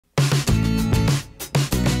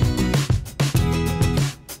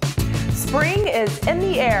is in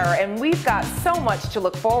the air and we've got so much to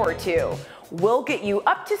look forward to. We'll get you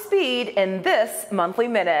up to speed in this monthly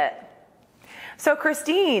minute. So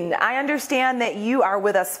Christine, I understand that you are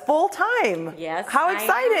with us full time. Yes. How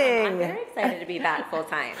exciting. I'm very excited to be back full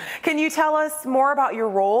time. Can you tell us more about your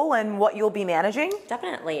role and what you'll be managing?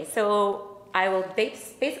 Definitely. So I will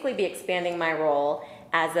basically be expanding my role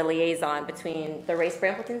as a liaison between the Race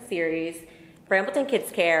Brambleton series, Brambleton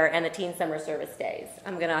Kids Care, and the Teen Summer Service Days.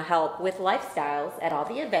 I'm going to help with lifestyles at all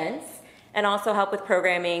the events and also help with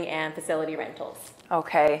programming and facility rentals.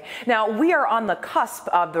 Okay. Now, we are on the cusp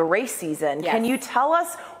of the race season. Yes. Can you tell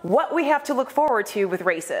us what we have to look forward to with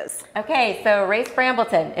races? Okay, so Race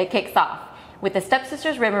Brambleton, it kicks off with the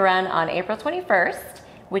Stepsisters Ribbon Run on April 21st,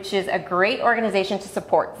 which is a great organization to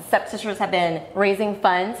support. The Stepsisters have been raising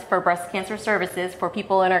funds for breast cancer services for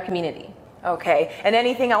people in our community. Okay, and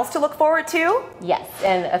anything else to look forward to? Yes,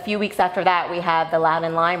 and a few weeks after that, we have the Loud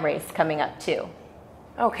and Lime race coming up too.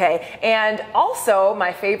 Okay, and also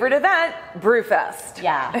my favorite event, Brew Fest.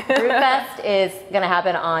 Yeah, Brew Fest is going to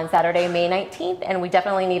happen on Saturday, May 19th, and we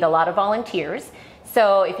definitely need a lot of volunteers.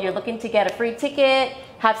 So if you're looking to get a free ticket,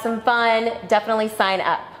 have some fun, definitely sign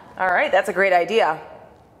up. All right, that's a great idea.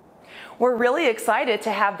 We're really excited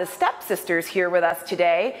to have the Stepsisters here with us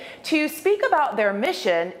today to speak about their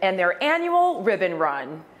mission and their annual ribbon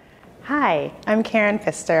run. Hi, I'm Karen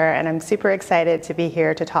Pfister, and I'm super excited to be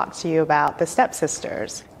here to talk to you about the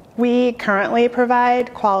Stepsisters. We currently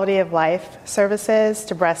provide quality of life services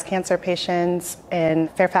to breast cancer patients in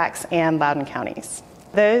Fairfax and Loudoun counties.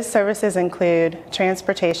 Those services include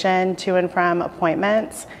transportation to and from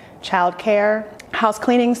appointments, childcare, house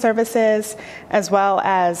cleaning services, as well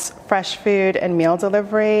as fresh food and meal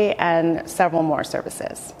delivery, and several more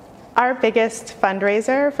services. Our biggest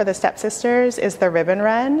fundraiser for the Stepsisters is the Ribbon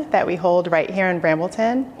Run that we hold right here in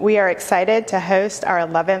Brambleton. We are excited to host our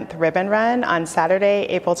 11th Ribbon Run on Saturday,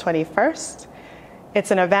 April 21st.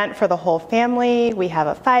 It's an event for the whole family. We have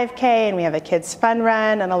a 5K and we have a kids fun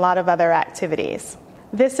run and a lot of other activities.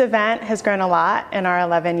 This event has grown a lot in our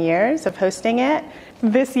 11 years of hosting it.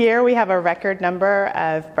 This year we have a record number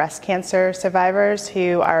of breast cancer survivors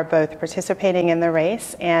who are both participating in the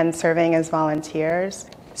race and serving as volunteers.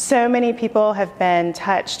 So many people have been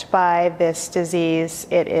touched by this disease.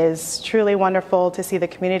 It is truly wonderful to see the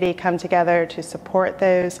community come together to support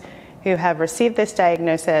those who have received this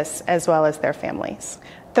diagnosis as well as their families.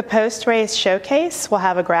 The post-race showcase will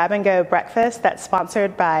have a grab-and-go breakfast that's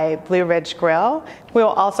sponsored by Blue Ridge Grill. We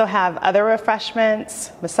will also have other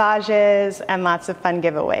refreshments, massages, and lots of fun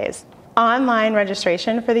giveaways. Online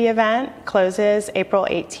registration for the event closes April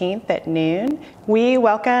 18th at noon. We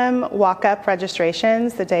welcome walk-up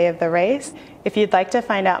registrations the day of the race. If you'd like to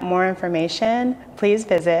find out more information, please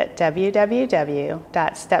visit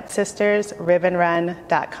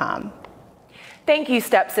www.stepsistersribbonrun.com. Thank you,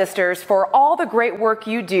 Stepsisters, for all the great work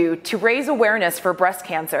you do to raise awareness for breast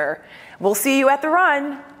cancer. We'll see you at the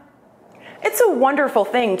run. It's a wonderful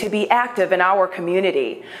thing to be active in our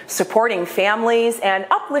community, supporting families and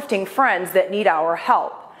uplifting friends that need our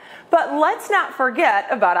help. But let's not forget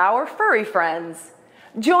about our furry friends.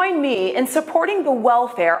 Join me in supporting the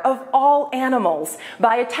welfare of all animals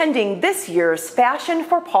by attending this year's Fashion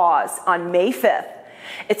for Paws on May 5th.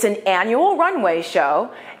 It's an annual runway show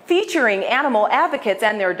featuring animal advocates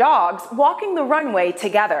and their dogs walking the runway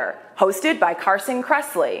together, hosted by Carson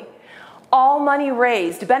Kressley. All money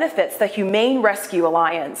raised benefits the Humane Rescue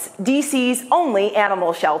Alliance, DC's only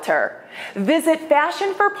animal shelter. Visit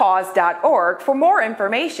fashionforpaws.org for more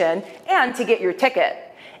information and to get your ticket.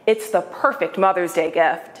 It's the perfect Mother's Day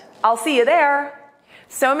gift. I'll see you there.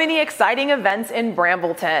 So many exciting events in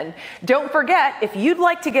Brambleton. Don't forget, if you'd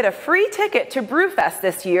like to get a free ticket to Brew Fest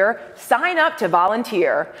this year, sign up to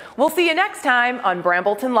volunteer. We'll see you next time on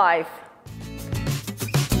Brambleton Life.